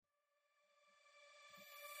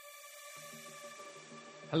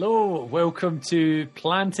Hello, welcome to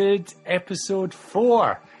Planted episode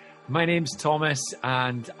 4. My name's Thomas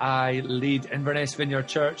and I lead Inverness Vineyard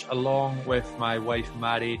Church along with my wife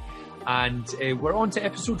Mary, and we're on to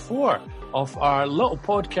episode 4 of our little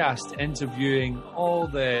podcast interviewing all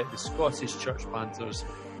the Scottish church planters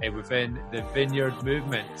within the Vineyard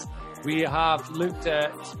movement. We have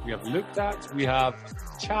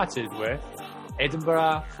chatted with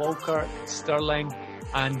Edinburgh, Falkirk, Stirling,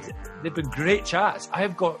 and they've been great chats. I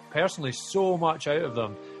have got personally so much out of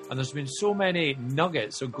them, and there's been so many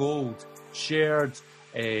nuggets of gold shared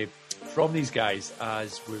from these guys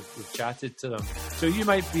as we've chatted to them. So you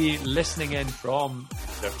might be listening in from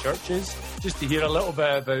their churches just to hear a little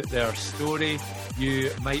bit about their story.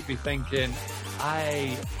 You might be thinking,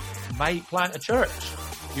 I might plant a church.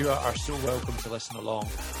 You are so welcome to listen along.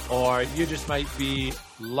 Or you just might be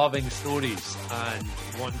loving stories and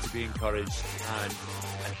wanting to be encouraged and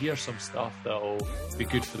hear some stuff that'll be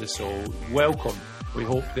good for the soul. Welcome. We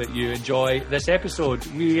hope that you enjoy this episode.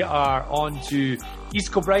 We are on to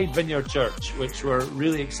East Kilbride Vineyard Church, which we're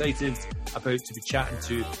really excited about to be chatting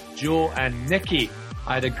to Joe and Nikki.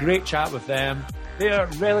 I had a great chat with them. They are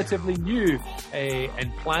relatively new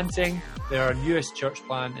in planting. They're our newest church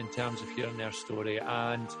plant in terms of hearing their story.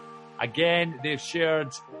 And again, they've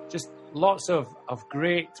shared just lots of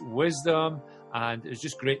great wisdom, and it's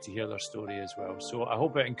just great to hear their story as well. So I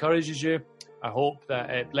hope it encourages you. I hope that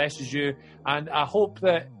it blesses you. And I hope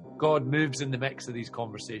that God moves in the mix of these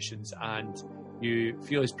conversations and you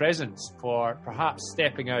feel his presence for perhaps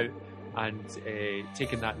stepping out and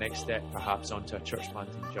taking that next step, perhaps onto a church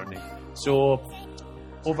planting journey. So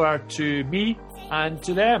over to me and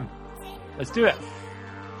to them. Let's do it.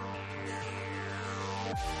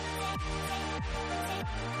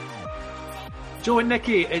 Joe and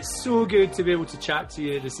Nikki, it's so good to be able to chat to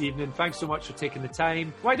you this evening. Thanks so much for taking the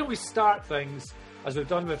time. Why don't we start things, as we've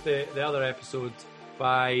done with the other episodes,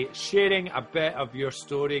 by sharing a bit of your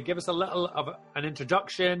story. Give us a little of an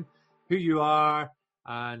introduction, who you are,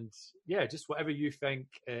 and just whatever you think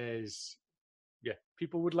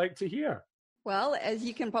people would like to hear. Well, as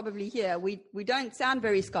you can probably hear, we don't sound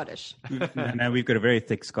very Scottish. No, we've got a very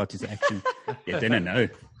thick Scottish accent. You didn't know.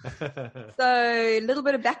 So a little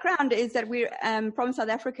bit of background is that we're from South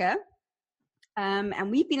Africa,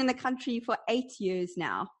 and we've been in the country for 8 years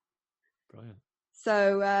now. Brilliant.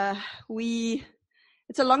 So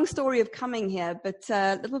it's a long story of coming here, but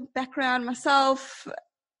a little background myself.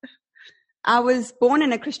 I was born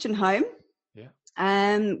in a Christian home.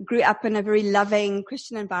 Yeah. Grew up in a very loving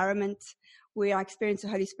Christian environment where I experienced the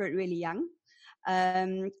Holy Spirit really young.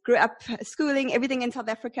 Grew up schooling, everything in South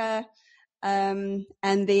Africa. And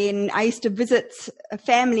then I used to visit a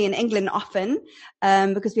family in England often,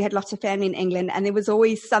 because we had lots of family in England, and there was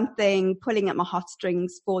always something pulling at my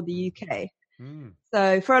heartstrings for the UK. Mm.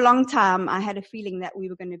 So for a long time, I had a feeling that we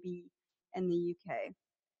were going to be in the UK.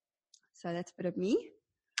 So that's a bit of me.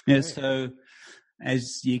 Yeah, so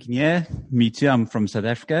as you can hear, me too, I'm from South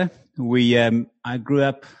Africa. I grew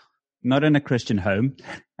up not in a Christian home,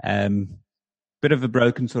 bit of a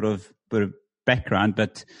broken sort of background,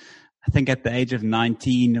 but I think at the age of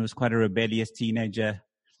 19, I was quite a rebellious teenager.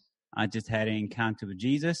 I just had an encounter with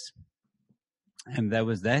Jesus, and that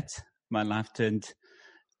was that. My life turned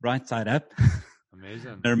right side up.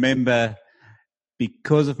 Amazing. I remember,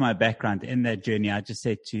 because of my background in that journey, I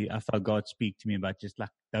felt God speak to me about just like,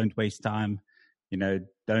 don't waste time,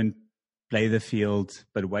 don't play the field,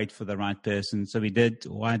 but wait for the right person. So I did,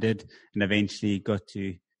 and eventually got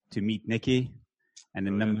to meet Nikki. And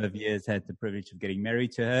a number of years had the privilege of getting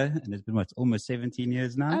married to her. And it's been, almost 17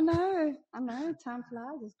 years now? I know. Time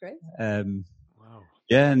flies. It's great. Wow.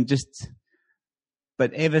 Yeah,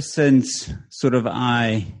 but ever since sort of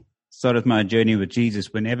I started my journey with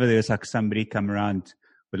Jesus, whenever there's like somebody come around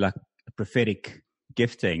with like a prophetic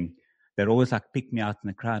gifting, they'd always like pick me out in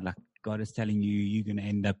the crowd, like, God is telling you, you're going to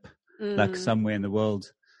end up like somewhere in the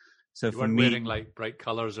world. So you for weren't me, wearing like bright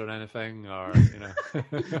colours or anything, or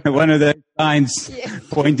one of those signs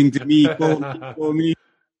pointing to me, call me.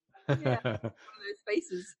 Yeah, one of those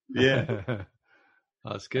faces. Yeah,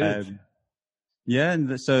 that's good.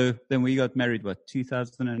 And so then we got married,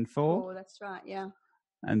 2004? Oh, that's right. Yeah.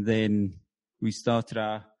 And then we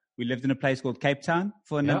lived in a place called Cape Town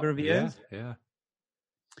for a number of years. Yeah.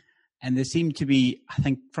 And there seemed to be, I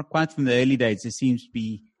think, quite from the early days, there seems to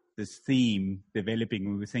be this theme developing.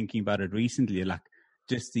 We were thinking about it recently, like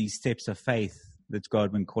just these steps of faith that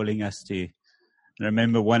God been calling us to. And I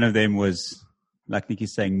remember one of them was, like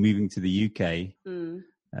Nikki's saying, moving to the UK.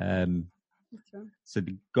 That's right. So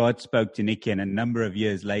God spoke to Nikki, and a number of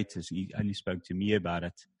years later, so he only spoke to me about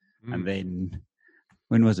it. And then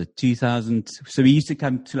when was it? 2000. So we used to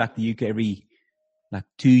come to like the UK every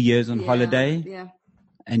 2 years on holiday,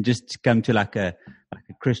 and just come to like a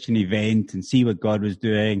Christian event and see what God was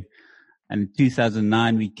doing. And in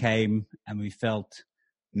 2009 we came and we felt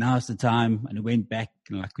now's the time, and we went back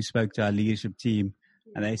and like we spoke to our leadership team,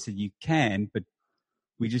 and they said you can, but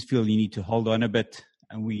we just feel you need to hold on a bit.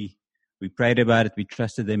 And we prayed about it. We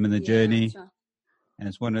trusted them in the journey. Sure. And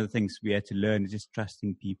it's one of the things we had to learn, is just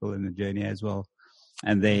trusting people in the journey as well.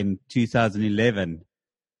 And then 2011,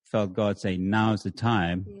 felt God say, now's the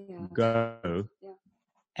time, go. Yeah.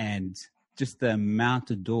 And just the amount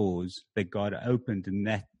of doors that God opened in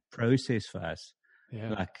that process for us. Yeah.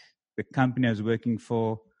 Like the company I was working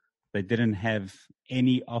for, they didn't have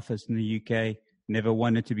any office in the UK, never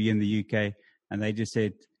wanted to be in the UK. And they just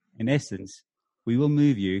said, in essence, we will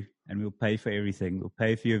move you and we'll pay for everything. We'll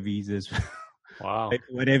pay for your visas. Wow. Pay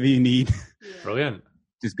for whatever you need. Yeah. Brilliant.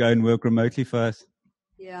 Just go and work remotely for us.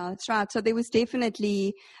 Yeah, that's right. So there was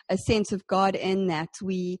definitely a sense of God in that.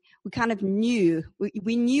 We kind of knew,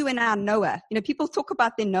 we knew in our Noah. You know, people talk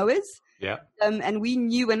about their Noahs. Yeah. And we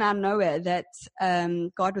knew in our Noah that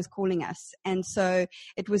God was calling us. And so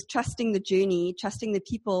it was trusting the journey, trusting the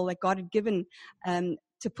people that God had given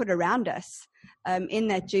to put around us in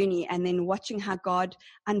that journey, and then watching how God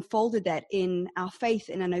unfolded that in our faith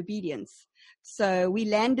and in obedience. So we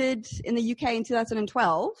landed in the UK in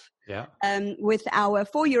 2012 with our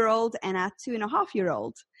 4-year-old and our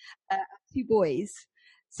 2.5-year-old, 2 boys.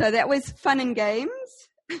 So that was fun and games.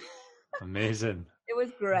 Amazing. It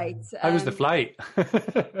was great. How was the flight?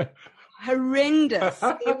 Horrendous.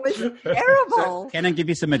 It was terrible. Can I give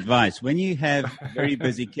you some advice? When you have very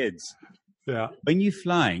busy kids, when you're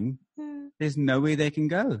flying, there's nowhere they can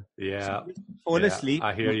go. Yeah. So fall asleep.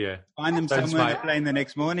 I hear you. Find them somewhere on the plane the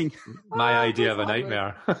next morning. My idea of a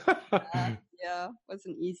nightmare.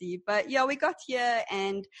 Wasn't easy. But yeah, we got here,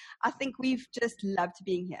 and I think we've just loved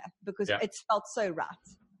being here because it's felt so right.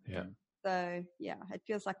 Yeah. So yeah, it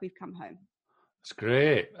feels like we've come home. That's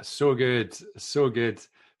great. That's so good. So good.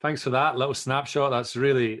 Thanks for that little snapshot. That's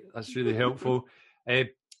really helpful.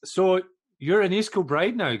 So you're in East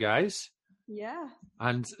Kilbride now, guys. Yeah.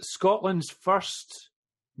 And Scotland's first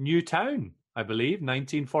new town, I believe,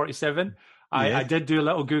 1947. I did do a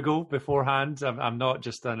little Google beforehand. I'm not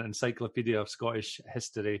just an encyclopedia of Scottish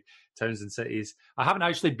history, towns and cities. I haven't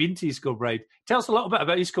actually been to East Kilbride. Tell us a little bit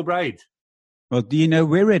about East Kilbride. Well, do you know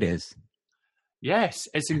where it is? Yes,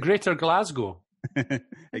 it's in Greater Glasgow.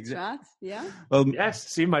 Exactly. Right. Yeah. Well, yes.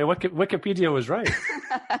 See, my Wikipedia was right.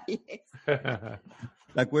 Yes.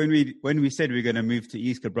 Like when we said we're going to move to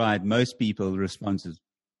East Kilbride, most people respond to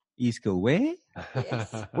East Kil where?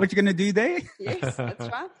 Yes. What you going to do there? Yes, that's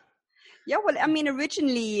right. Yeah, well, I mean,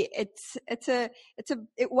 originally it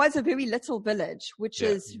was a very little village, which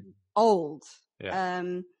is old. Yeah.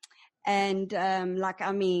 Hundreds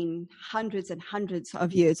and hundreds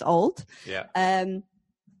of years old. Yeah.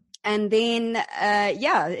 And then,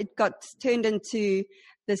 it got turned into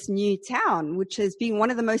this new town, which has been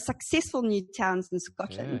one of the most successful new towns in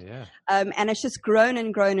Scotland. Yeah. And it's just grown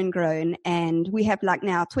and grown and grown. And we have like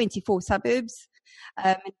now 24 suburbs,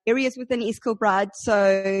 areas within East Kilbride.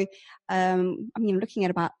 So, looking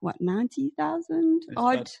at about 90,000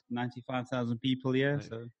 odd. 95,000 people here.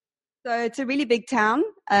 So it's a really big town.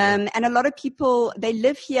 And a lot of people, they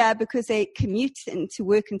live here because they commute to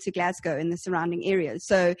work into Glasgow and the surrounding areas.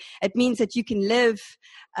 So it means that you can live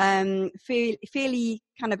fairly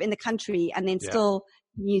kind of in the country and then still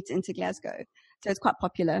commute into Glasgow. So it's quite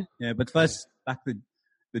popular. Yeah, but first, like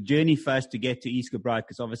the journey first to get to East Kilbride,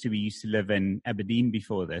 because obviously we used to live in Aberdeen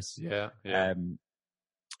before this. Yeah.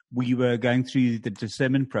 We were going through the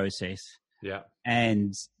discernment process. Yeah.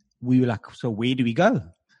 And we were like, so where do we go?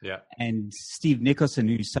 Yeah. And Steve Nicholson,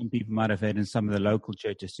 who some people might have heard in some of the local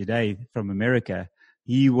churches today from America,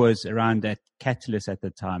 he was around at Catalyst at the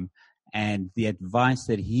time. And the advice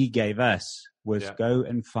that he gave us was go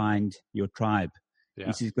and find your tribe. Yeah.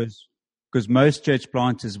 He says, because most church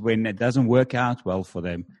planters, when it doesn't work out well for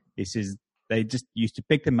them, he says they just used to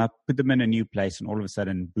pick them up, put them in a new place, and all of a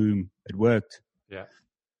sudden, boom, it worked. Yeah.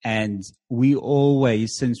 And we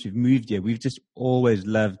always, since we've moved here, we've just always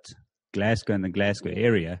loved Glasgow and the Glasgow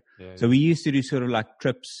area. So we used to do sort of like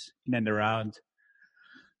trips in and around.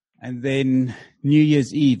 And then New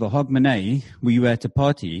Year's Eve or Hogmanay, we were at a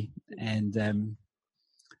party, and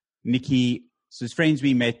Nikki, so his friends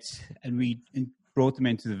we met, and we brought them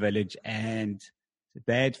into the village, and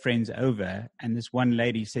they had friends over, and this one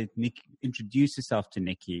lady said, Nick, introduce yourself to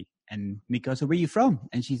Nikki. And Nikki, I said, where are you from?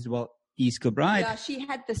 And she said, well, East Kilbride. Yeah, she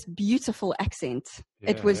had this beautiful accent. Yeah,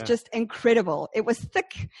 it was yeah. just incredible. It was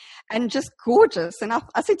thick and just gorgeous. And I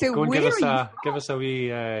said to her, Go and where give us a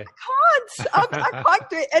wee. I can't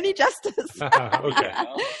do it any justice. Okay.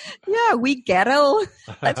 Yeah, we Gerald.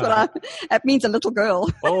 That means a little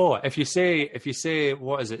girl. Oh, if you say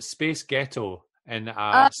what is it, Space Ghetto in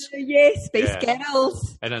Yes, Space yeah.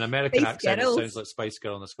 Girls. in an American Space accent, Girls. it sounds like Spice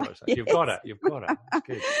Girl in the Scottish. Yes. You've got it. That's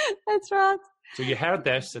good. That's right. So you heard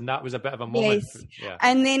this, and that was a bit of a moment. Yes. Yeah.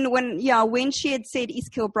 And then when she had said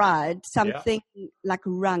East Kilbride, something like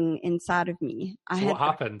rung inside of me. So what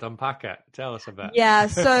happened? Unpack it. Tell us a bit. Yeah.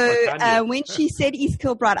 So Or can you? when she said East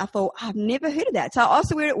Kilbride, I thought, I've never heard of that. So I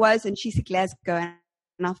asked her where it was, and she said Glasgow.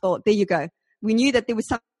 And I thought, there you go. We knew that there was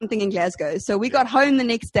something in Glasgow. So we got home the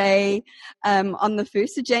next day on the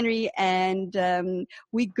 1st of January, and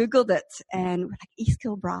we Googled it, and we're like, East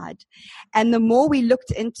Kilbride. And the more we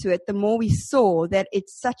looked into it, the more we saw that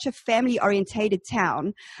it's such a family-orientated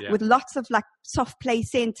town with lots of like soft play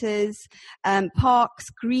centers,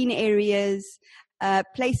 parks, green areas,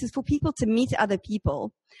 places for people to meet other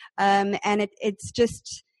people. And it's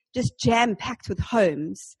just jam-packed with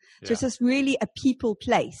homes. So it's just really a people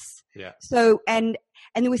place. Yeah. So, and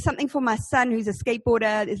there was something for my son who's a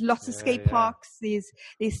skateboarder. There's lots of skate parks.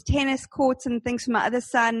 There's tennis courts and things for my other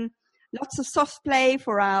son. Lots of soft play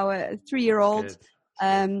for our 3-year-old. Good.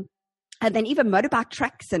 And then even motorbike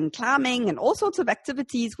tracks and climbing and all sorts of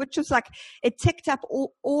activities, which was like, it ticked up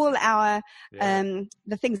all our,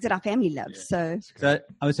 the things that our family loves. So I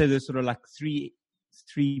would say there's sort of like three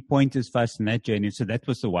pointers for us in that journey. So that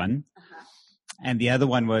was the one. And the other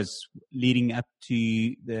one was leading up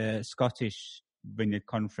to the Scottish Vineyard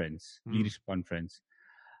Conference, Leadership Conference.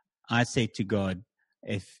 I said to God,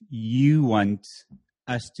 if you want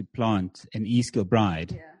us to plant an East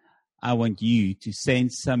Kilbride, I want you to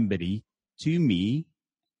send somebody to me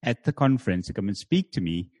at the conference to come and speak to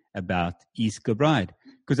me about East Kilbride.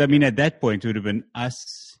 Because, I mean, at that point, it would have been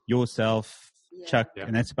us, yourself, Chuck,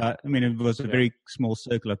 and that's about, I mean, it was a very small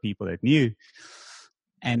circle of people that knew.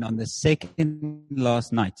 And on the second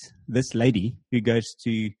last night, this lady who goes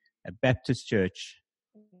to a Baptist church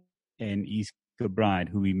in East Kilbride,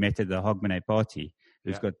 who we met at the Hogmanay party,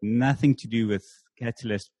 who's got nothing to do with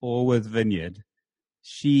Catalyst or with Vineyard,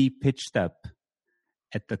 she pitched up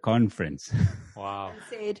at the conference. Wow.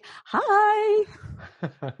 said, hi.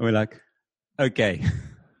 We're like, okay,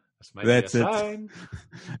 that's it.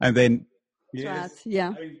 And then, Right.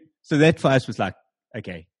 Yeah. So that for us was like,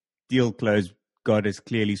 okay, deal closed. God has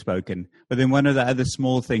clearly spoken. But then one of the other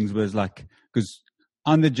small things was like, because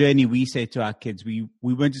on the journey, we said to our kids, we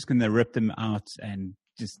weren't just going to rip them out and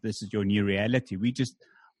just, this is your new reality. We just,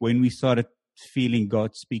 when we started feeling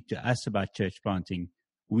God speak to us about church planting,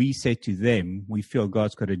 we said to them, we feel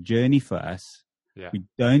God's got a journey for us. Yeah. We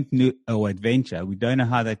don't know, or adventure. We don't know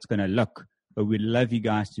how that's going to look, but we'd love you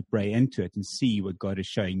guys to pray into it and see what God is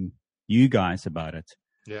showing you guys about it.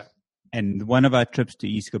 Yeah. And one of our trips to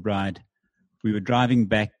East Kilbride, we were driving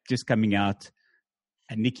back, just coming out,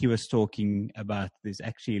 and Nikki was talking about there's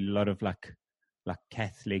actually a lot of like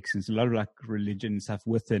Catholics and a lot of like religion stuff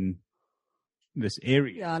within this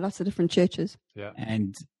area. Yeah, lots of different churches. Yeah.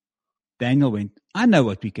 And Daniel went, I know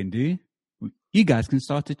what we can do. You guys can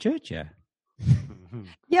start a church here.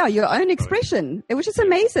 Yeah, your own expression. It was just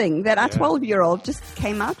amazing that our 12-year-old just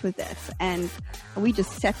came out with that. And we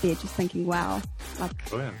just sat there just thinking, wow, like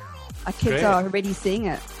Brilliant. our kids are already seeing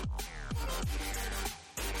it.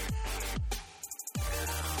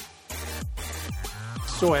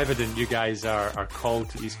 So evident you guys are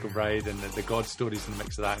called to East Kilbride, and the God stories in the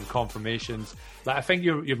mix of that, and confirmations. Like, I think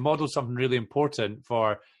you've modeled something really important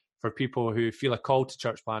for people who feel a call to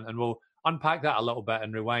church plant, and we'll unpack that a little bit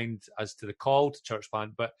and rewind as to the call to church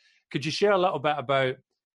plant. But could you share a little bit about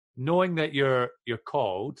knowing that you're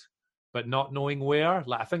called, but not knowing where?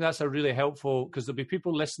 Like, I think that's a really helpful, because there'll be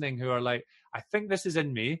people listening who are like, I think this is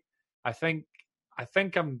in me. I think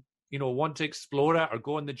I'm, want to explore it or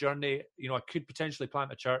go on the journey. I could potentially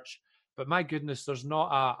plant a church, but my goodness, there's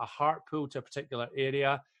not a heart pull to a particular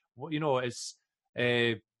area. It's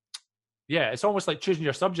almost like choosing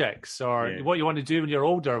your subjects or what you want to do when you're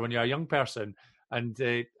older, when you're a young person.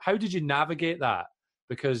 And how did you navigate that?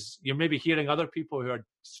 Because you're maybe hearing other people who are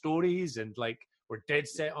stories and like, we're dead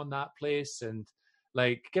set on that place. And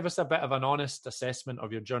like, give us a bit of an honest assessment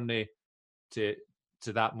of your journey to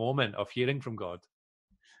that moment of hearing from God.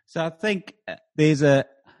 So I think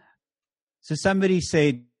somebody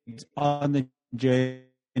said on the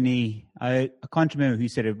journey, I can't remember who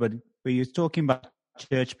said it, but he was talking about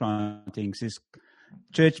church planting. Says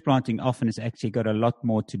church planting often has actually got a lot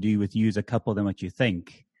more to do with you as a couple than what you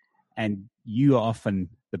think. And you are often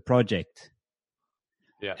the project.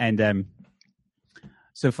 Yeah. And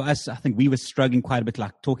so for us, I think we were struggling quite a bit,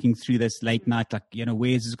 like talking through this late night, like,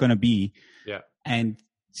 where is this going to be? Yeah. And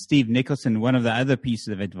Steve Nicholson, one of the other pieces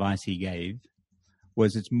of advice he gave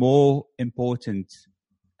was it's more important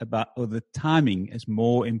or the timing is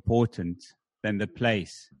more important than the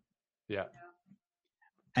place. Yeah.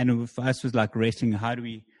 And for us was like wrestling.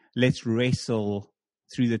 Let's wrestle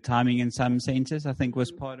through the timing in some senses, I think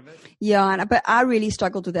was part of it. Yeah, but I really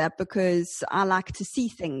struggled with that because I like to see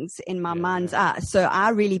things in my mind's eye. So I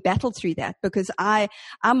really battled through that because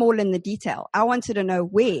I'm all in the detail. I wanted to know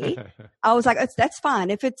where. I was like, that's fine.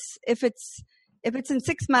 If it's in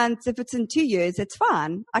 6 months, if it's in 2 years, it's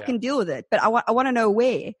fine. I can deal with it. But I want to know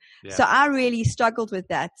where. Yeah. So I really struggled with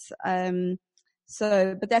that.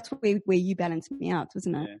 But that's where you balanced me out,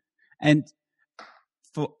 wasn't it? Yeah. And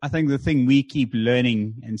I think the thing we keep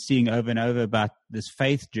learning and seeing over and over about this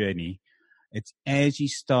faith journey, it's as you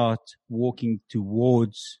start walking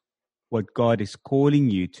towards what God is calling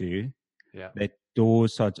you to, that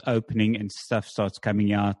doors starts opening and stuff starts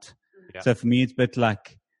coming out. Yeah. So for me, it's a bit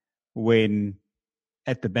like when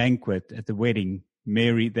at the banquet, at the wedding,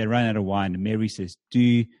 Mary, they run out of wine and Mary says,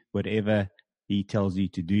 do whatever he tells you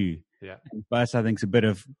to do. Yeah. And for us, I think it's a bit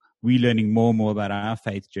of we learning more and more about our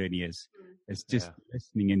faith journey is. It's just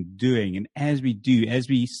listening and doing. And as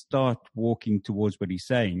we start walking towards what he's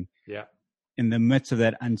saying, in the midst of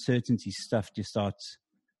that uncertainty, stuff just starts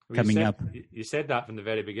coming up. You said that from the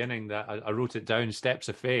very beginning, that I wrote it down, steps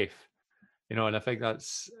of faith, and I think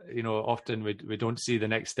that's, often we don't see the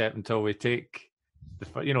next step until we take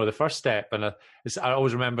the first step. And I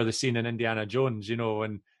always remember the scene in Indiana Jones,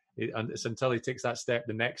 and it's until he takes that step,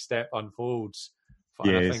 the next step unfolds.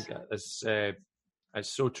 And I think it's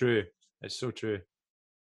so true. It's so true.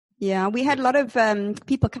 Yeah, we had a lot of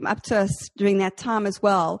people come up to us during that time as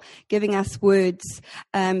well, giving us words,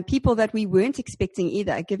 people that we weren't expecting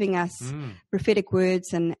either, giving us prophetic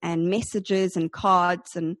words and messages and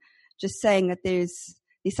cards and just saying that there's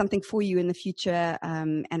something for you in the future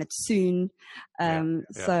and it's soon.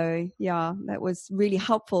 So, that was really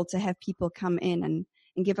helpful to have people come in and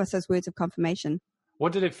give us those words of confirmation.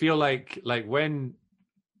 What did it feel like? Like when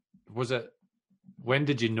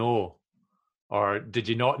did you know? Or did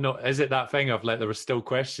you not know? Is it that thing of like there were still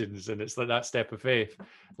questions and it's like that step of faith?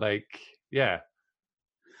 Like,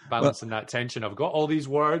 balancing that tension. I've got all these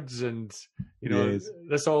words and,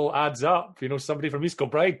 this all adds up. Somebody from East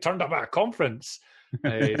Kilbride turned up at a conference.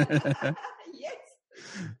 Yes.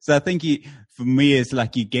 So I think for me, it's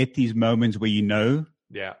like you get these moments where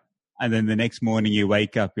Yeah. And then the next morning you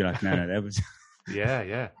wake up, you're like, no, that was.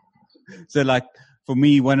 Yeah. So like for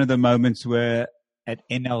me, one of the moments were at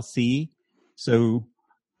NLC. So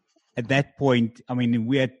at that point, I mean,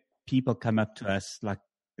 we had people come up to us like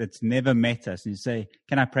that's never met us and say,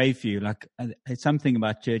 can I pray for you? Like it's something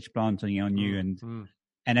about church planting on you. And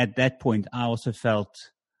at that point, I also felt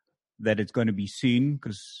that it's going to be soon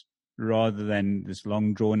because rather than this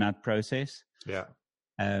long drawn out process. Yeah.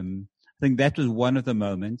 I think that was one of the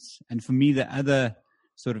moments. And for me, the other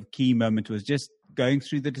sort of key moment was just going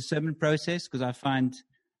through the discernment process because I find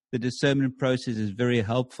the discernment process is very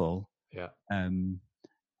helpful. Yeah.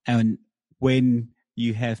 And when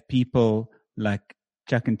you have people like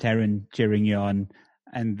Chuck and Taryn cheering you on,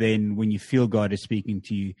 and then when you feel God is speaking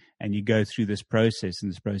to you and you go through this process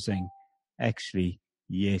saying, actually,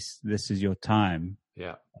 yes, this is your time.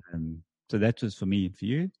 Yeah. So that was for me and for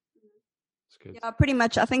you. That's good. Yeah, pretty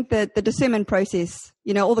much. I think the discernment process,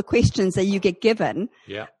 all the questions that you get given.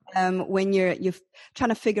 Yeah. When you're trying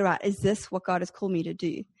to figure out, is this what God has called me to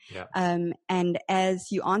do? Yeah. And as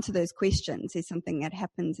you answer those questions, there's something that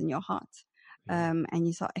happens in your heart. And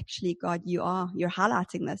you say, actually, God, you're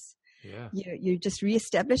highlighting this. Yeah. You're just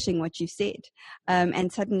reestablishing what you said.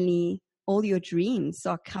 And suddenly all your dreams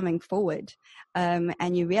are coming forward.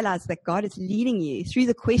 And you realize that God is leading you through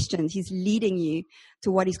the questions. He's leading you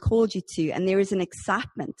to what he's called you to. And there is an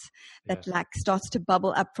excitement that starts to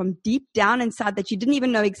bubble up from deep down inside that you didn't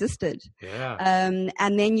even know existed. Yeah.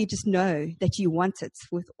 And then you just know that you want it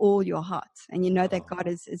with all your heart. And you know that God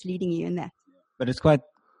is leading you in that. But it's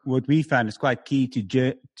what we found is quite key to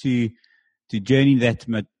journey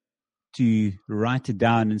that, to write it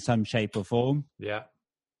down in some shape or form. Yeah.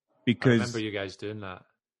 Because I remember you guys doing that.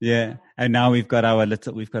 Yeah. And now we've got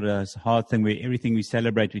a hard thing where everything we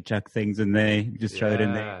celebrate, we chuck things in there, just throw it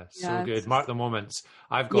in there. So good. Mark the moments.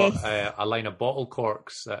 I've got a line of bottle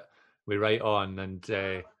corks that we write on and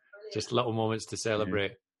just little moments to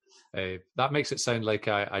celebrate. That makes it sound like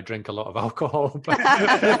I drink a lot of alcohol, but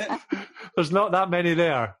there's not that many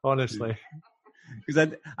there, honestly.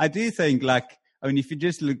 Because I do think like I mean, if you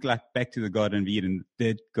just look like back to the Garden of Eden,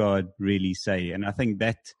 did God really say? And I think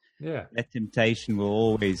that temptation will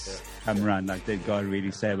always come around. Like, did God really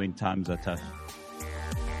say when times are tough?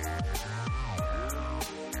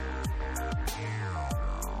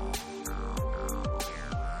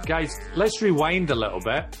 Guys, let's rewind a little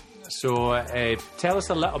bit. So tell us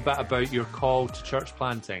a little bit about your call to church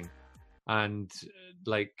planting, and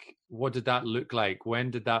like, what did that look like? When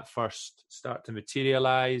did that first start to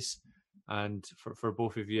materialize? And for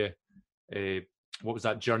both of you, what was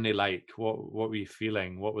that journey like? What were you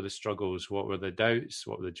feeling? What were the struggles? What were the doubts?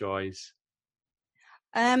 What were the joys?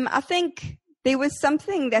 I think there was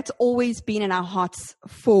something that's always been in our hearts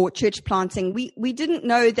for church planting. We didn't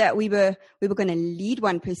know that we were going to lead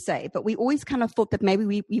one per se, but we always kind of thought that maybe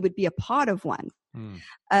we would be a part of one.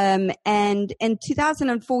 And in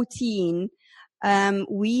 2014,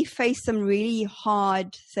 we faced some really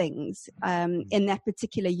hard things in that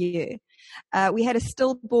particular year. We had a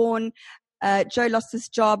stillborn. Joe lost his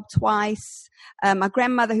job twice. My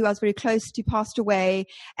grandmother, who I was very close to, passed away.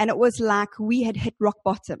 And it was like we had hit rock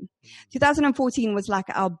bottom. 2014 was like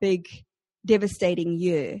our big, devastating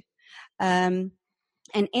year.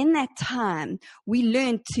 And in that time, we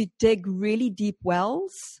learned to dig really deep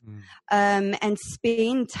wells and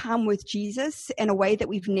spend time with Jesus in a way that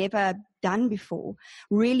we've never done before,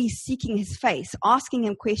 really seeking his face, asking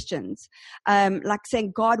him questions, like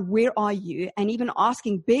saying, God, where are you? And even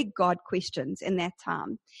asking big God questions in that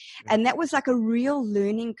time. And that was like a real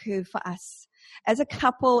learning curve for us as a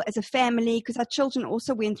couple, as a family, because our children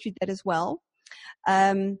also went through that as well.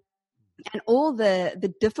 And all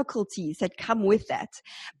the difficulties that come with that.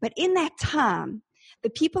 But in that time,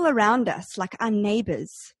 the people around us, like our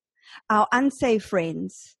neighbors, our unsaved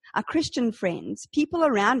friends, our Christian friends, people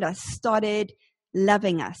around us started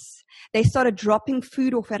loving us. They started dropping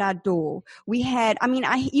food off at our door.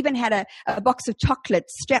 I even had a box of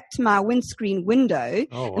chocolates strapped to my windscreen window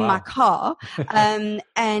in my car. And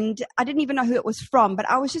I didn't even know who it was from, but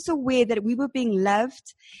I was just aware that we were being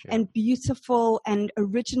loved in beautiful and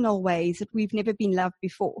original ways that we've never been loved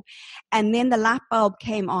before. And then the light bulb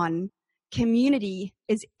came on. Community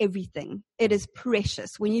is everything. It is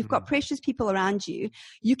precious. When you've got precious people around you,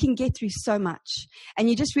 you can get through so much. And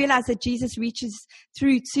you just realize that Jesus reaches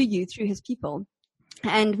through to you through his people.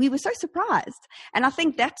 And we were so surprised. And I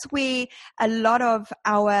think that's where a lot of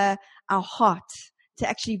our heart to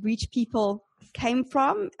actually reach people came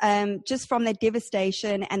from, just from that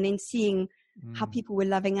devastation and then seeing how people were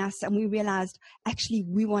loving us. And we realized, actually,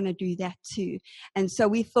 we want to do that too. And so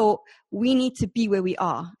we thought we need to be where we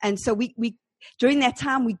are. And so we during that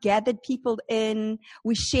time, we gathered people in,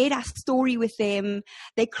 we shared our story with them.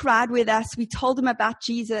 They cried with us. We told them about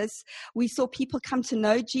Jesus. We saw people come to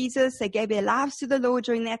know Jesus. They gave their lives to the Lord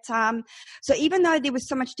during that time. So even though there was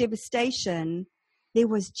so much devastation, there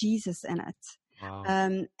was Jesus in it.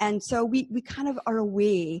 Wow. And so we kind of are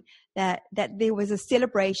aware that there was a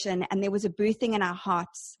celebration and there was a birthing in our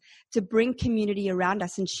hearts to bring community around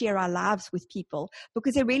us and share our lives with people,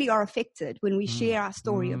 because they really are affected when we share our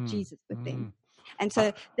story of Jesus with them. And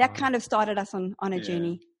so that kind of started us on a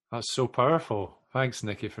journey. That's so powerful. Thanks,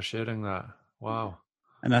 Nikki, for sharing that. Wow.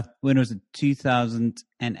 And when it was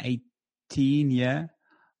 2018,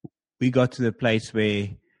 we got to the place where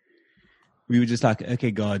we were just like,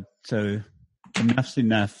 okay, God, so enough's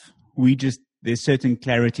enough. There's certain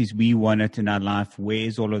clarities we wanted in our life.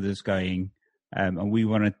 Where's all of this going? And we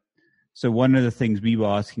wanted. So one of the things we were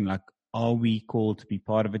asking, like, are we called to be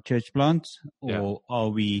part of a church plant, or are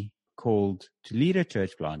we called to lead a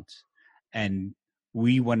church plant? And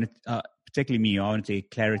we wanted, particularly me, I wanted to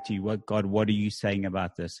get clarity. What are you saying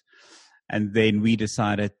about this? And then we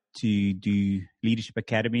decided to do Leadership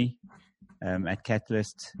Academy at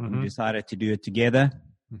Catalyst. We decided to do it together.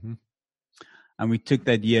 And we took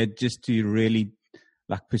that year just to really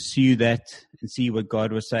pursue that and see what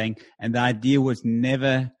God was saying. And the idea was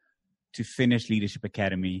never to finish Leadership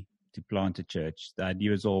Academy to plant a church. The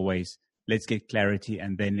idea was always, let's get clarity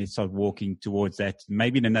and then let's start walking towards that,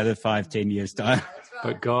 maybe in another 5-10 years time.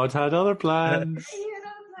 But God had other plans.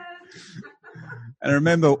 And I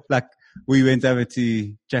remember we went over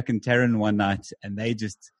to Jack and Taryn one night and they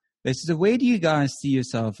said, where do you guys see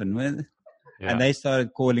yourself? And they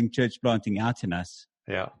started calling church planting out in us.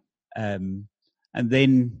 Yeah. And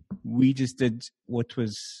then we just did what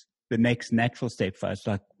was the next natural step for us.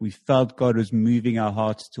 Like, we felt God was moving our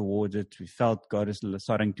hearts towards it. We felt God is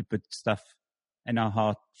starting to put stuff in our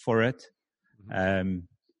heart for it. And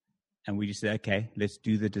we just said, okay, let's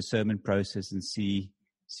do the discernment process and see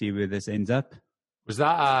where this ends up. Was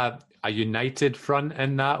that a united front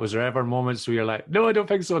in that? Was there ever moments where you're like, no, I don't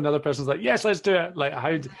think so? Another person's like, yes, let's do it. Like,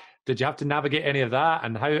 Did you have to navigate any of that?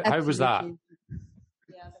 And how was that? Yeah,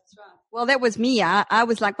 that's right. Well, that was me. I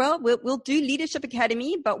was like, well, we'll do Leadership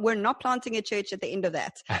Academy, but we're not planting a church at the end of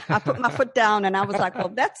that. I put my foot down and I was like,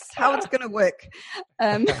 well, that's how it's going to work.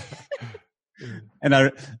 And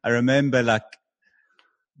I remember, like,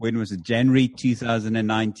 when was it? January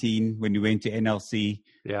 2019, when we went to NLC.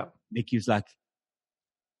 Yeah. Nikki was like,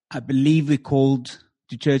 I believe we called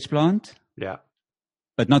to church plant. Yeah.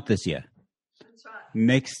 But not this year. That's right.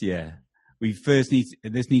 Next year. This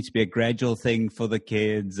needs to be a gradual thing for the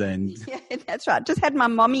kids. And yeah, that's right. Just had my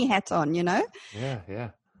mommy hat on, you know? Yeah.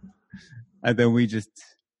 And then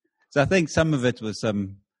so I think some of it was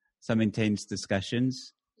some intense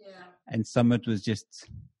discussions. Yeah. And some of it was just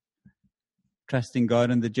trusting God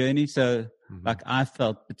on the journey. So like I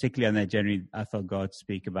felt, particularly on that journey, I felt God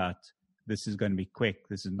speak about, this is going to be quick.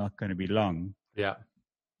 This is not going to be long. Yeah.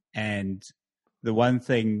 And the one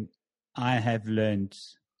thing I have learned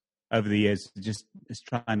over the years is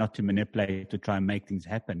try not to manipulate, to try and make things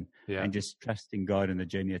happen, and just trusting God in the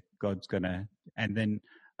journey that God's going to. And then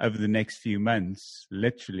over the next few months,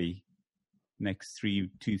 literally next 3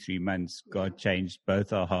 months, God changed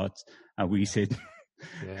both our hearts. And we said,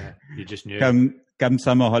 yeah, you just knew. Come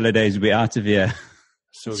summer holidays, we're out of here.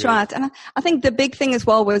 So That's good. right. And I think the big thing as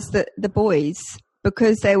well was the boys,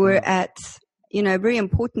 because they were at, very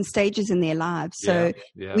important stages in their lives. So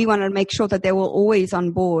we wanted to make sure that they were always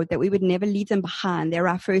on board, that we would never leave them behind. They're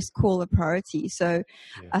our first call of priority. So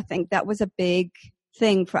I think that was a big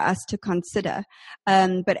thing for us to consider.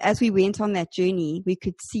 But as we went on that journey, we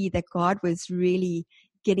could see that God was really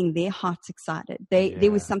getting their hearts excited.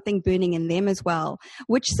 There was something burning in them as well,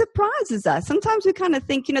 which surprises us. Sometimes we kind of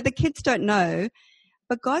think, the kids don't know,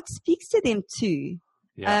 but God speaks to them too.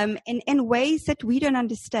 In ways that we don't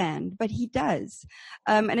understand, but he does.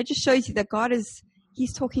 And it just shows you that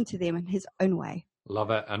he's talking to them in his own way.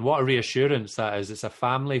 Love it. And what a reassurance that is. It's a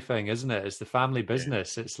family thing, isn't it? It's the family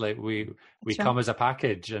business. It's like we come as a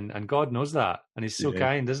package, and God knows that. And he's so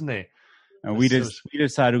kind, isn't he? And we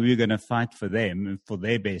decided we were going to fight for them and for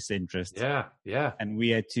their best interest. Yeah. And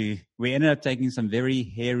we ended up taking some very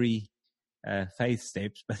hairy faith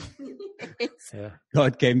steps, but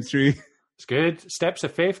God came through. It's good. Steps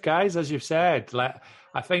of faith, guys, as you've said. Like,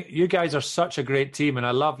 I think you guys are such a great team, and I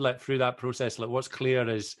love through that process. Like, what's clear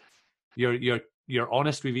is you're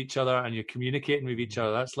honest with each other and you're communicating with each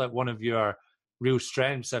other. That's like one of your real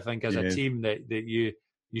strengths, I think, as a team, that you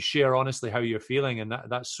share honestly how you're feeling, and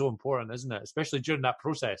that's so important, isn't it? Especially during that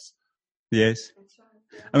process. Yes.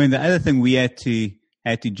 I mean, the other thing we had to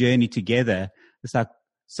journey together is like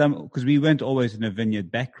because we weren't always in a vineyard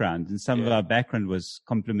background, and some of our background was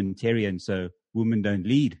complementarian, so women don't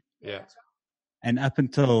lead. Yeah. And up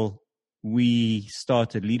until we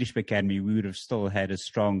started Leadership Academy, we would have still had a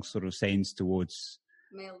strong sort of sense towards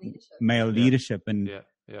male leadership. And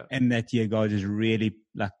and that year, God has really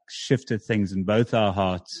shifted things in both our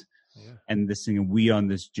hearts. Yeah. And this thing, we on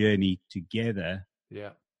this journey together.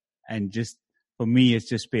 Yeah. And just for me, it's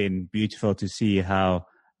just been beautiful to see how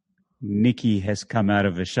Nikki has come out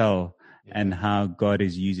of a shell and how God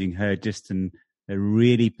is using her just in a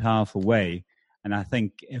really powerful way. And I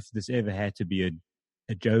think if this ever had to be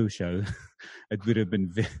a Joe show, it would have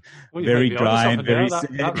been very dry and very sad.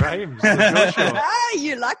 That rhymes. The Joe show.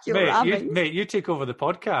 You like your rhyming. Mate, you take over the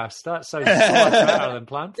podcast. That sounds so much better than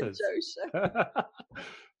Planters. The Joe show.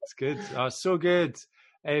 That's good. So good.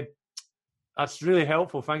 That's really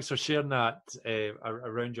helpful. Thanks for sharing that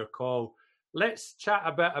around your call. Let's chat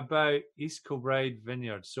a bit about East Kilbride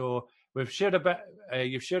Vineyard. So we've shared a bit.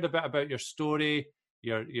 You've shared a bit about your story,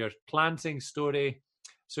 your planting story.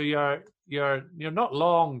 So you're not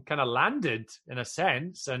long kind of landed in a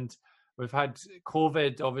sense, and we've had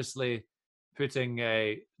COVID obviously putting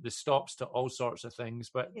the stops to all sorts of things.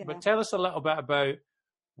 But tell us a little bit about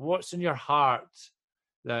what's in your heart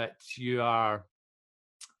that you are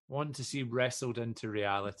wanting to see wrestled into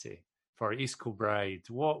reality for East Kilbride.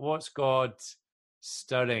 What's God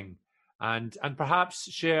stirring? And perhaps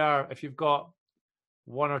share, if you've got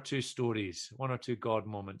one or two stories, one or two God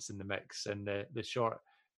moments in the mix in the short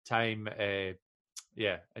time, in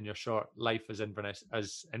your short life as Inverness,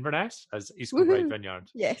 as East Kilbride Vineyard.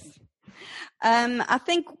 Yes. I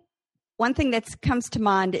think one thing that comes to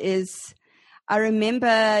mind is I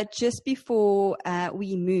remember just before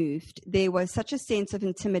we moved, there was such a sense of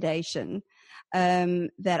intimidation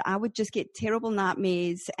that I would just get terrible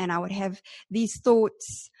nightmares, and I would have these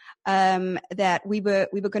thoughts that we were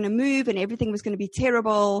going to move and everything was going to be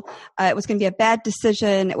terrible. It was going to be a bad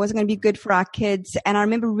decision. It wasn't going to be good for our kids. And I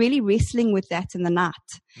remember really wrestling with that in the night.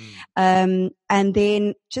 And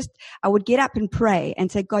then I would get up and pray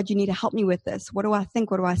and say, God, you need to help me with this. What do I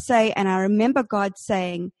think? What do I say? And I remember God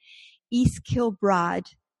saying, East Kilbride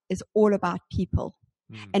is all about people.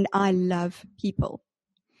 And I love people.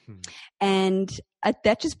 And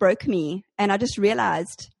that just broke me. And I just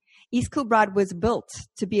realized East Kilbride was built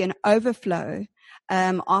to be an overflow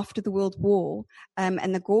after the World War,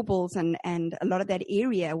 and the Gorbals and a lot of that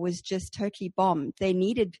area was just totally bombed. They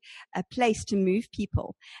needed a place to move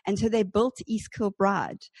people. And so they built East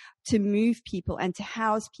Kilbride to move people and to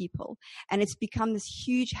house people. And it's become this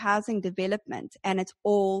huge housing development, and it's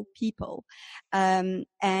all people.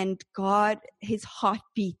 And God, his heart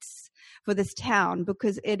beats for this town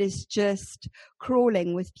because it is just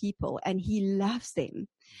crawling with people, and he loves them.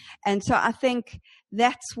 And so I think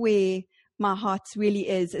that's where my heart really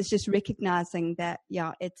is just recognizing that,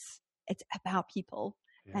 it's about people,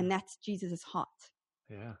 and that's Jesus' heart.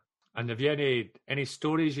 Yeah. And have you any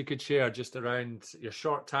stories you could share just around your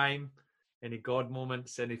short time, any God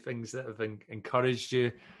moments, any things that have encouraged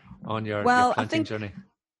you on your planting journey?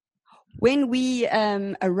 When we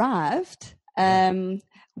arrived,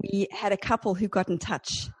 we had a couple who got in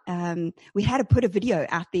touch. We had to put a video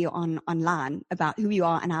out there online about who we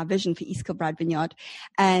are and our vision for East Kilbride Vineyard.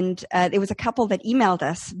 And there was a couple that emailed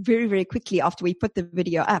us very, very quickly after we put the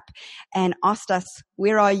video up and asked us,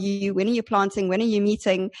 where are you? When are you planting? When are you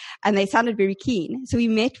meeting? And they sounded very keen. So we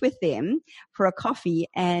met with them for a coffee,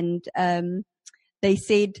 and they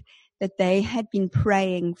said that they had been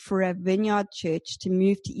praying for a vineyard church to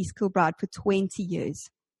move to East Kilbride for 20 years.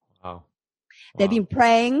 Wow. They've been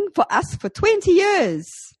praying for us for 20 years,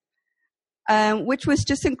 which was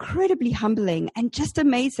just incredibly humbling and just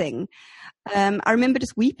amazing. I remember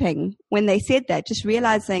just weeping when they said that, just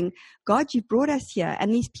realizing, God, you brought us here,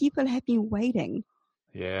 and these people have been waiting.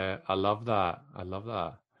 Yeah, I love that. And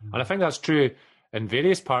I think that's true in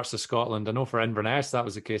various parts of Scotland. I know for Inverness, that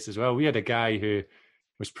was the case as well. We had a guy who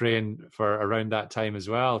was praying for around that time as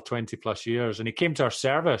well, 20 plus years. And he came to our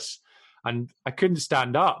service, and I couldn't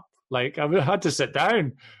stand up. Like, I had to sit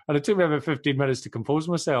down, and it took me about 15 minutes to compose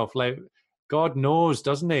myself. Like, God knows,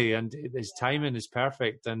 doesn't he? And his timing is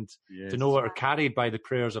perfect. And to know what are carried by the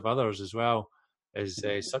prayers of others as well is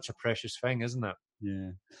such a precious thing, isn't it?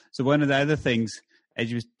 Yeah. So one of the other things, as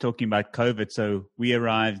you were talking about COVID, so we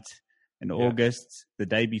arrived in August, the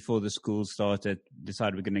day before the school started,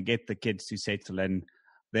 decided we're going to get the kids to settle in.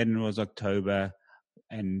 Then it was October.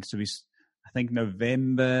 And so I think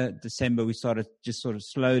November, December, we started just sort of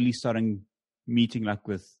slowly starting meeting like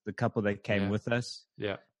with the couple that came with us.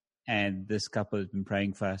 Yeah. And this couple has been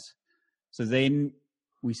praying for us. So then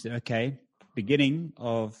we said, okay, beginning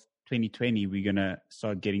of 2020, we're going to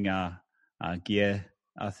start getting our gear,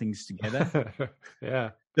 our things together.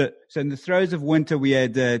 Yeah. So in the throes of winter, we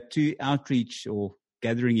had 2 outreach or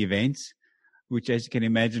gathering events, which, as you can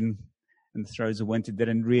imagine, in the throes of winter,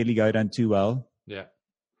 didn't really go down too well. Yeah.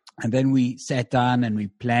 And then we sat down and we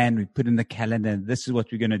planned, we put in the calendar, and this is what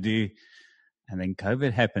we're going to do. And then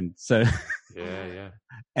COVID happened. So, yeah.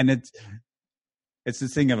 And it's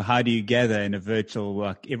this thing of how do you gather in a virtual,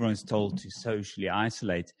 like everyone's told to socially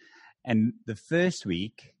isolate. And the first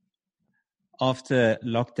week after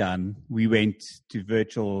lockdown, we went to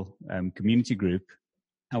virtual community group,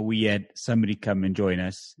 and we had somebody come and join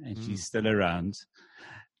us, and she's still around.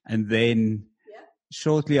 And then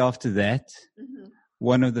shortly after that,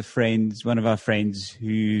 one of our friends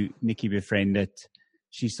who Nikki befriended,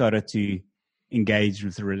 she started to engage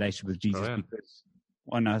with the relationship with Jesus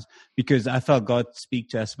because I felt God speak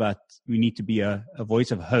to us about we need to be a voice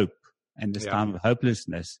of hope in this time of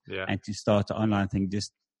hopelessness, and to start an online thing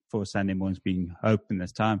just for Sunday mornings being hope in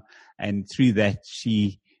this time. And through that,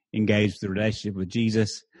 she engaged the relationship with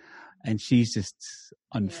Jesus, and she's just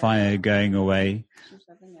on fire going away. She's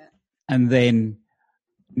loving it. And then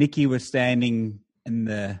Nikki was standing in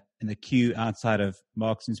the queue outside of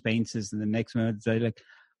Marks and Spencer's, and the next moment they're like,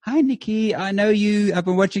 "Hi, Nikki, I know you. I've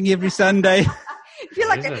been watching you every Sunday." You feel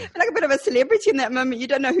like a bit of a celebrity in that moment. You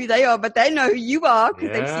don't know who they are, but they know who you are because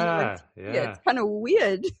they've seen it. Yeah, it's kind of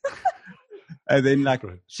weird. And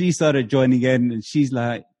then she started joining in, and she's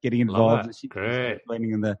like getting involved. And she's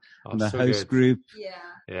joining in the host group.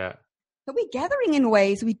 Yeah. So we're gathering in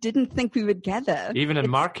ways we didn't think we would gather. Even in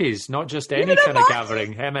Marquis, not just any kind of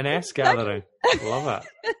gathering, M&S gathering. Love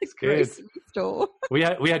it. It's good. Store. We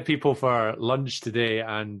had people for lunch today,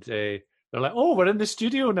 and they're like, "Oh, we're in the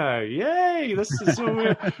studio now! Yay! This is so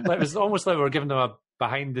weird." Like, it was almost like we were giving them a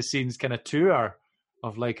behind the scenes kind of tour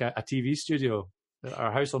of like a TV studio.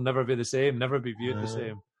 Our house will never be the same, never be viewed the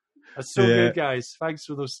same. That's so good, guys. Thanks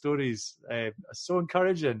for those stories. So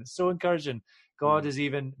encouraging. So encouraging. God is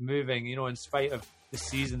even moving, in spite of the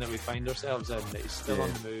season that we find ourselves in, that he's still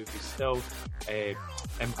on the move. He's still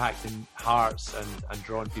impacting hearts and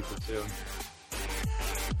drawing people to him.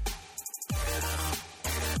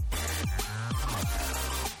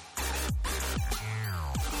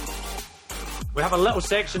 We have a little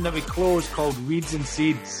section that we close called Weeds and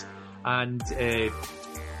Seeds. And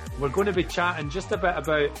we're going to be chatting just a bit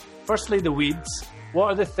about, firstly, the weeds. What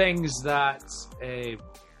are the things that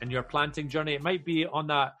in your planting journey, it might be on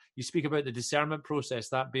that, you speak about the discernment process,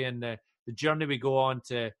 that being the journey we go on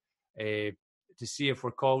to see if we're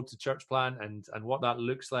called to church plant and what that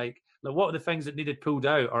looks like. Like, what are the things that needed pulled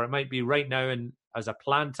out? Or it might be right now as a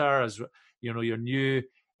planter, as you're new,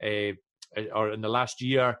 or in the last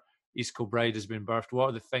year, East Kilbride has been birthed. What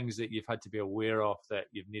are the things that you've had to be aware of that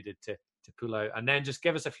you've needed to pull out? And then just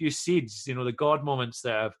give us a few seeds, the God moments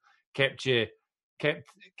that have kept you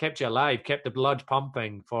alive, kept the blood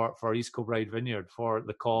pumping for East Kilbride Vineyard, for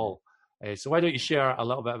the call. So why don't you share a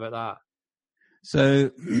little bit about that?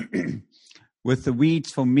 So with the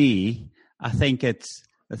weeds, for me, I think it's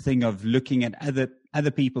a thing of looking at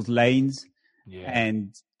other people's lanes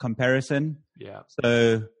and comparison. Yeah.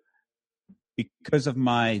 So because of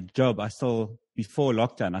my job, before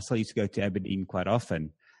lockdown, I still used to go to Aberdeen quite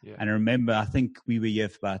often. Yeah. And I remember, I think we were here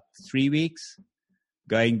for about 3 weeks,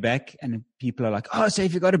 going back, and people are like, "Oh, so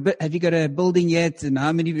have you got a building yet? And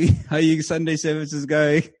how are your Sunday services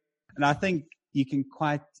going?" And I think you can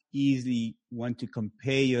quite easily want to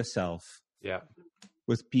compare yourself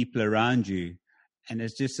with people around you. And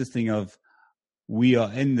it's just a thing of, we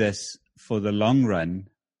are in this for the long run,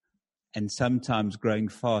 and sometimes growing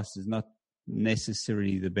fast is not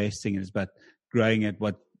necessarily the best thing, but growing at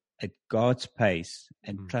God's pace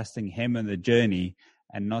and trusting him in the journey,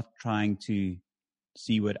 and not trying to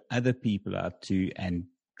see what other people are up to and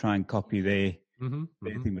try and copy their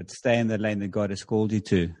thing, but stay in the lane that God has called you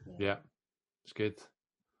to. Yeah, it's good.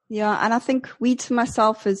 Yeah, and I think weeds for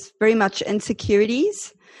myself is very much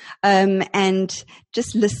insecurities, and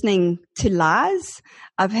just listening to lies.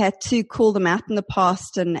 I've had to call them out in the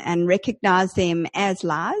past and recognize them as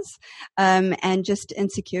lies, and just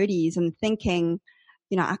insecurities and thinking,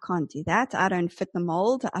 I can't do that. I don't fit the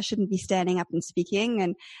mold. I shouldn't be standing up and speaking,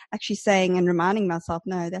 and actually saying and reminding myself,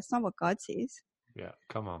 no, that's not what God says. Yeah,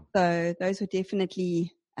 come on. So those were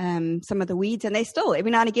definitely some of the weeds, and they still,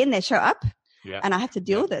 every now and again, they show up. Yeah. And I have to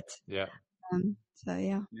deal with it. Yeah. And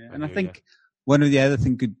I think one of the other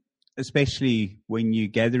things could, especially when you're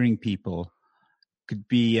gathering people, could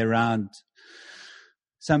be around,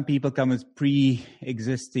 some people come with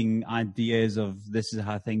pre-existing ideas of this is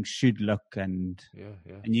how things should look, and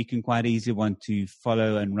you can quite easily want to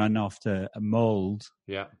follow and run after a mold.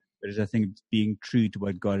 Yeah. But I think being true to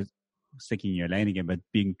what God is, sticking your lane again, but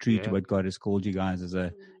being true to what God has called you guys as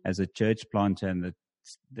a church planter, and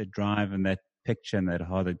the drive and that picture and that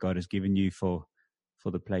heart that God has given you for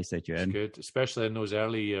the place that you're in. Good, especially in those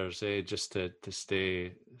early years, just to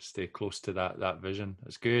stay close to that vision.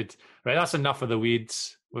 It's good. Right, that's enough of the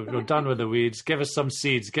weeds. We're done with the weeds. Give us some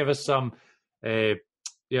seeds. Give us some,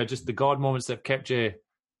 just the God moments that kept you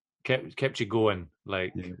going.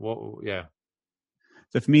 Like what? Yeah.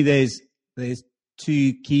 So for me, there's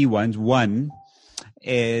two key ones. One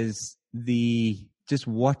is just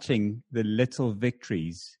watching the little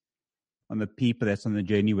victories on the people that's on the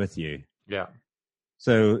journey with you. Yeah.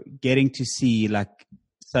 So getting to see like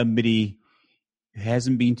somebody who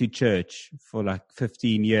hasn't been to church for like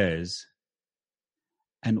 15 years,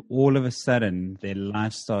 and all of a sudden their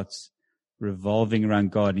life starts revolving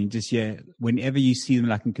around God. And just whenever you see them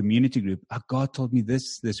like in community group, God told me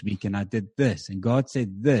this week and I did this, and God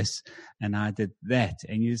said this and I did that.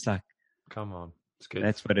 And you're just like, come on. It's good.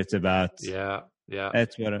 That's what it's about. Yeah. Yeah.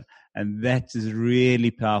 And that is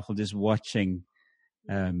really powerful. Just watching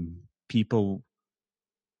people.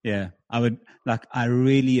 Yeah, I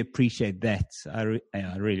really appreciate that. I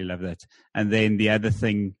really love that. And then the other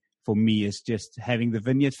thing for me is just having the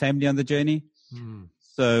Vineyard family on the journey.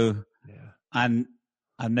 So, and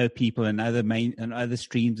I know people in other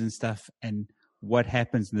streams and stuff, and what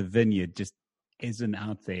happens in the Vineyard just isn't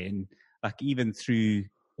out there. And like even through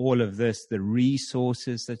all of this, the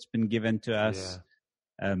resources that's been given to us,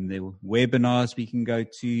 the webinars we can go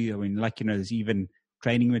to. I mean, there's even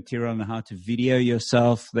training material on how to video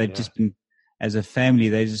yourself. They've just been, as a family,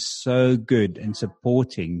 they're just so good in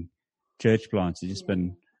supporting church plants. It's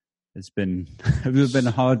been it would have been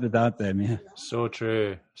hard without them. Yeah. So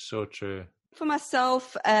true. So true. For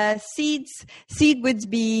myself, seed would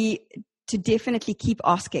be to definitely keep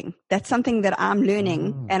asking. That's something that I'm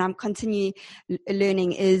learning and I'm continually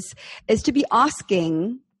learning is to be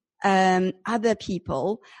asking other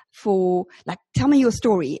people for, like, tell me your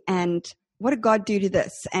story and what did God do to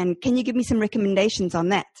this? And can you give me some recommendations on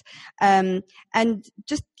that? And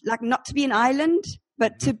just like not to be an island,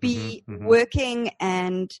 but to be working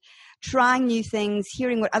and trying new things,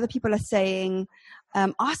 hearing what other people are saying,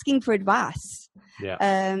 asking for advice. Yeah.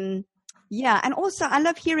 And also I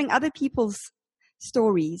love hearing other people's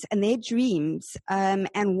stories and their dreams,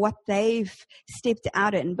 and what they've stepped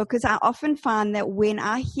out in, because I often find that when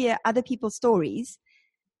I hear other people's stories,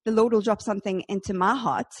 the Lord will drop something into my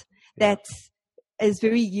heart that is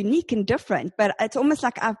very unique and different, but it's almost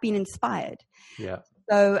like I've been inspired. Yeah.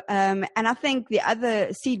 So, and I think the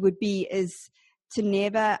other seed would be is to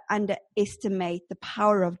never underestimate the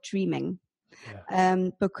power of dreaming.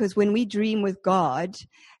 Because when we dream with God,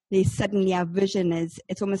 there's suddenly our vision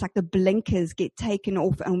it's almost like the blinkers get taken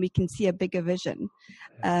off and we can see a bigger vision.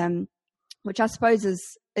 Which I suppose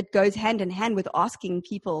it goes hand in hand with asking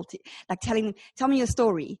people to, like, tell me your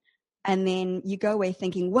story. And then you go away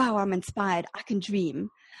thinking, wow, I'm inspired. I can dream.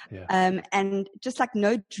 Yeah. And just like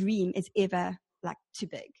no dream is ever like too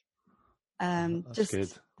big. Just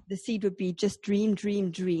good. The seed would be just dream,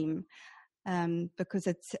 because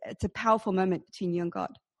it's a powerful moment between you and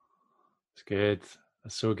God. It's good.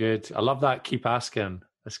 That's so good. I love that. Keep asking.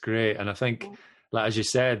 That's great. And I think, like as you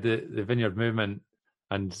said, the Vineyard movement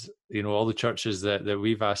and, you know, all the churches that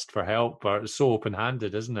we've asked for help are so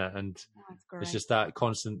open-handed, isn't it? And it's just that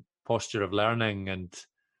constant posture of learning and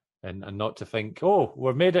not to think, oh,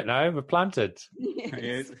 we've made it now, we've planted.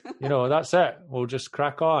 Yes. You know, that's it. We'll just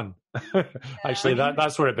crack on. Actually,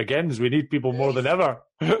 that's where it begins. We need people more than ever.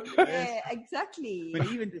 Yeah, exactly. But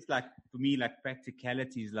even just like, for me, like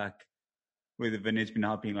practicalities, like where the Vineyard's been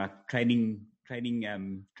helping, like training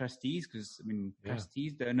trustees, because I mean,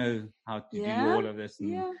 trustees don't know how to do all of this.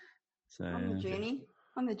 And so on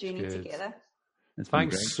the journey together.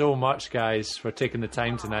 Thanks so much, guys, for taking the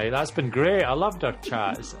time tonight. That's been great. I loved our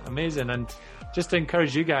chat. It's amazing. And just to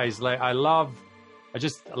encourage you guys, like I love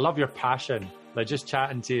your passion. Like just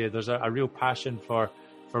chatting to you, there's a real passion for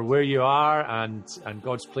where you are, and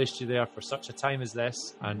God's placed you there for such a time as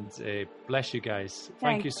this. And bless you guys.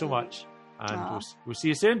 Thank you so much. And we'll see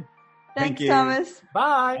you soon. Thanks, Thomas.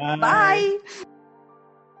 Bye. Bye.